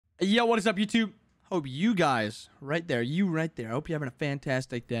Yo, what is up, YouTube? Hope you guys right there, hope you're having a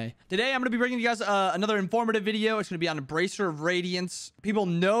fantastic day. Today, I'm going to be bringing you guys another informative video. It's going to be on a Bracer of Radiance. People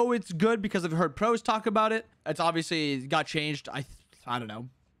know it's good because I've heard pros talk about it. It's obviously got changed, I don't know,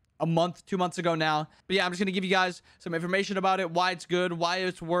 a month, 2 months ago now. But yeah, I'm just going to give you guys some information about it, why it's good, why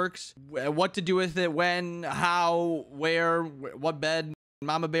it works, what to do with it, when, how, where, what bed.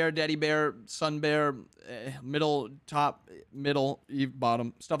 Mama bear, daddy bear, sun bear, middle, top, middle,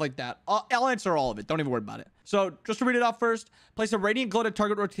 bottom, stuff like that. I'll answer all of it. Don't even worry about it. So just to read it off first, place a radiant glow at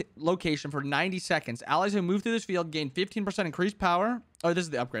target location for 90 seconds. Allies who move through this field gain 15% increased power. Oh, this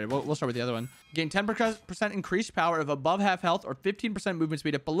is the upgraded. We'll start with the other one. Gain 10% increased power if above half health or 15% movement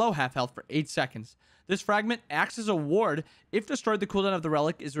speed if below half health for 8 seconds. This fragment acts as a ward. If destroyed, the cooldown of the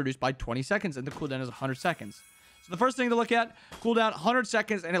relic is reduced by 20 seconds and the cooldown is 100 seconds. So the first thing to look at, cooldown 100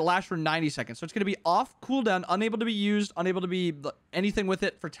 seconds and it lasts for 90 seconds. So it's going to be off cooldown, unable to be used, unable to be anything with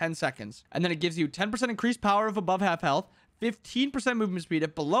it for 10 seconds. And then it gives you 10% increased power if above half health, 15% movement speed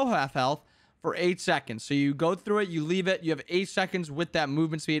if below half health for 8 seconds. So you go through it, you leave it, you have 8 seconds with that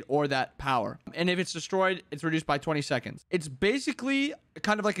movement speed or that power. And if it's destroyed, it's reduced by 20 seconds. It's basically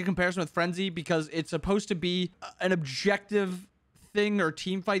kind of like a comparison with Frenzy because it's supposed to be an objective thing or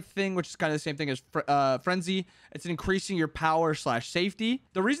team fight thing, which is kind of the same thing as Frenzy. It's increasing your power / safety.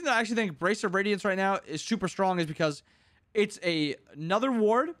 The reason that I actually think Bracer of Radiance right now is super strong is because it's another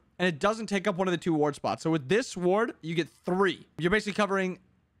ward and it doesn't take up one of the 2 ward spots. So with this ward, you get 3. You're basically covering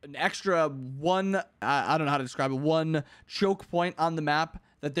an extra 1, I don't know how to describe it, 1 choke point on the map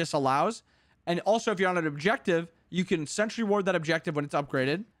that this allows. And also if you're on an objective, you can sentry ward that objective when it's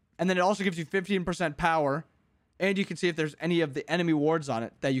upgraded. And then it also gives you 15% power. And you can see if there's any of the enemy wards on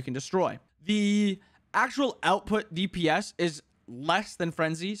it that you can destroy. The actual output DPS is less than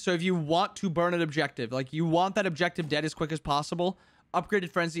Frenzy. So if you want to burn an objective, like you want that objective dead as quick as possible, upgraded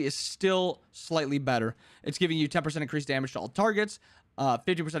Frenzy is still slightly better. It's giving you 10% increased damage to all targets,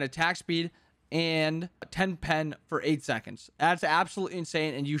 50% attack speed, and 10 pen for 8 seconds. That's absolutely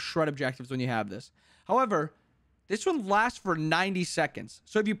insane, and you shred objectives when you have this. However, this one lasts for 90 seconds.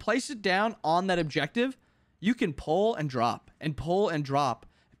 So if you place it down on that objective, you can pull and drop and pull and drop,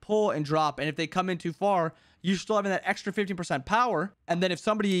 pull and drop. And if they come in too far, you're still having that extra 15% power. And then if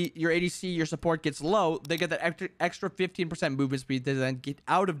somebody, your ADC, your support gets low, they get that extra 15% movement speed to then get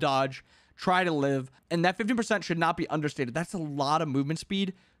out of dodge, try to live. And that 15% should not be understated. That's a lot of movement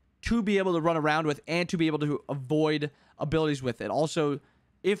speed to be able to run around with and to be able to avoid abilities with it. Also,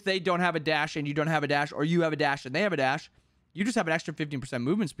 if they don't have a dash and you don't have a dash, or you have a dash and they have a dash, you just have an extra 15%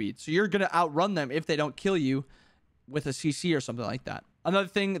 movement speed. So you're going to outrun them if they don't kill you with a CC or something like that. Another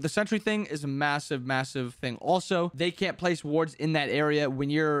thing, the sentry thing is a massive, massive thing. Also, they can't place wards in that area when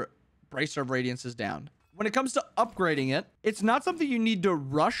your Bracer of Radiance is down. When it comes to upgrading it, it's not something you need to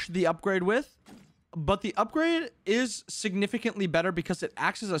rush the upgrade with, but the upgrade is significantly better because it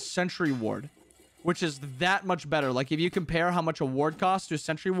acts as a sentry ward, which is that much better. Like if you compare how much a ward costs to a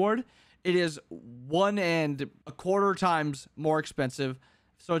sentry ward, it is 1 1/4 times more expensive.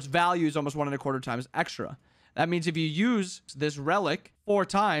 So its value is almost 1 1/4 times extra. That means if you use this relic 4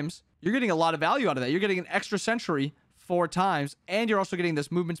 times, you're getting a lot of value out of that. You're getting an extra sentry 4 times, and you're also getting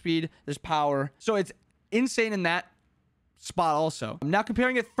this movement speed, this power. So it's insane in that spot also. I'm now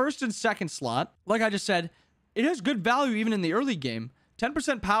comparing it first and second slot. Like I just said, it has good value even in the early game.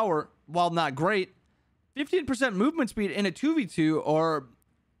 10% power, while not great, 15% movement speed in a 2v2 or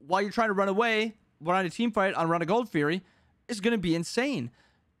while you're trying to run away, run a team fight on Run a Gold Fury, is going to be insane.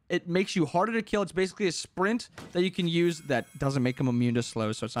 It makes you harder to kill. It's basically a sprint that you can use that doesn't make them immune to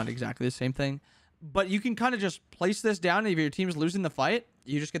slow, so it's not exactly the same thing. But you can kind of just place this down, and if your team's losing the fight,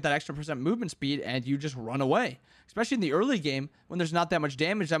 you just get that extra % movement speed, and you just run away. Especially in the early game, when there's not that much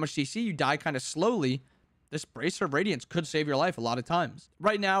damage, that much CC, you die kind of slowly. This Bracer of Radiance could save your life a lot of times.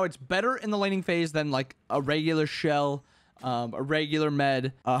 Right now, it's better in the laning phase than like a regular shell, a regular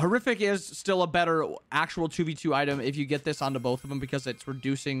med. Horrific is still a better actual 2v2 item if you get this onto both of them because it's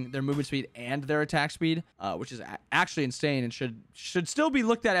reducing their movement speed and their attack speed, which is actually insane and should still be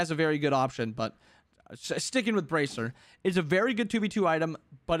looked at as a very good option. But sticking with Bracer, it's a very good 2v2 item,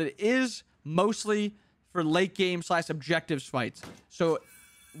 but it is mostly for late game / objectives fights. So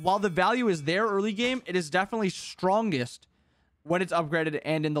while the value is there early game, it is definitely strongest when it's upgraded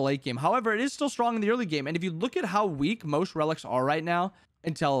and in the late game. However, it is still strong in the early game. And if you look at how weak most relics are right now,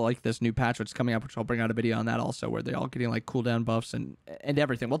 until like this new patch which is coming up, which I'll bring out a video on that also, where they're all getting like cooldown buffs and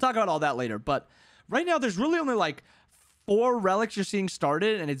everything. We'll talk about all that later. But right now, there's really only like 4 relics you're seeing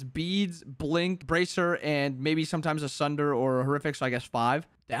started, and it's Beads, Blink, Bracer, and maybe sometimes a Sunder or a Horrific, so I guess 5.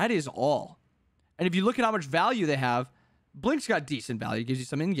 That is all. And if you look at how much value they have, Blink's got decent value, gives you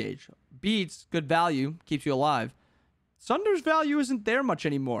some engage. Beats, good value, keeps you alive. Sunder's value isn't there much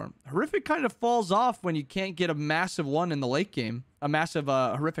anymore. Horrific kind of falls off when you can't get a massive one in the late game. A massive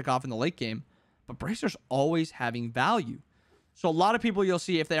Horrific off in the late game. But Bracer's always having value. So a lot of people you'll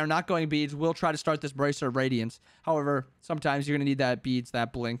see, if they are not going beads, will try to start this Bracer of Radiance. However, sometimes you're going to need that beads,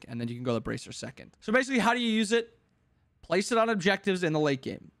 that blink, and then you can go the Bracer second. So basically, how do you use it? Place it on objectives in the late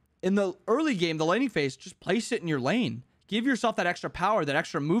game. In the early game, the laning phase, just place it in your lane. Give yourself that extra power, that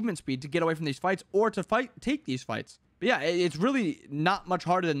extra movement speed to get away from these fights or to take these fights. But yeah, it's really not much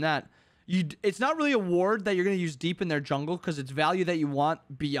harder than that. It's not really a ward that you're going to use deep in their jungle because it's value that you want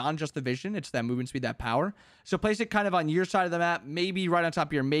beyond just the vision. It's that movement speed, that power. So place it kind of on your side of the map, maybe right on top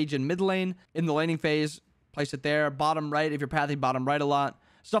of your mage and mid lane. In the laning phase, place it there. Bottom right, if you're pathing bottom right a lot.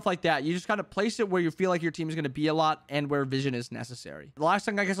 Stuff like that. You just kind of place it where you feel like your team is going to be a lot and where vision is necessary. The last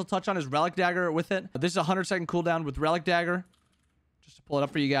thing I guess I'll touch on is Relic Dagger with it. This is a 100-second cooldown with Relic Dagger. Just to pull it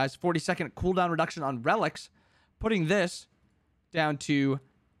up for you guys. 40-second cooldown reduction on relics. Putting this down to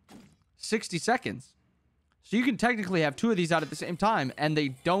 60 seconds. So you can technically have 2 of these out at the same time and they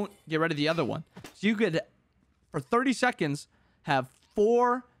don't get rid of the other one. So you could, for 30 seconds, have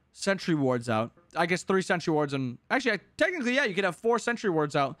 4 sentry wards out. I guess 3 sentry wards, and actually, technically, yeah, you could have 4 sentry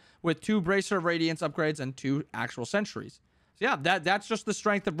wards out with 2 Bracer of Radiance upgrades and 2 actual sentries. So yeah, that's just the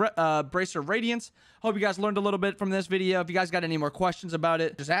strength of Bracer of Radiance. Hope you guys learned a little bit from this video. If you guys got any more questions about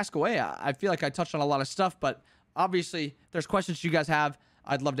it, just ask away. I feel like I touched on a lot of stuff, but obviously, if there's questions you guys have,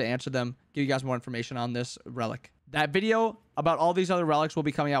 I'd love to answer them, give you guys more information on this relic. That video about all these other relics will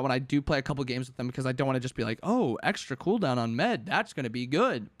be coming out when I do play a couple games with them because I don't want to just be like, oh, extra cooldown on med, that's going to be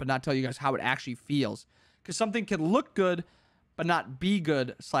good, but not tell you guys how it actually feels. Because something can look good, but not be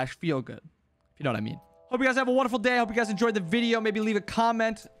good / feel good, if you know what I mean. Hope you guys have a wonderful day. Hope you guys enjoyed the video. Maybe leave a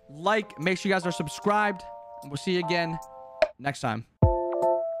comment, like, make sure you guys are subscribed, and we'll see you again next time.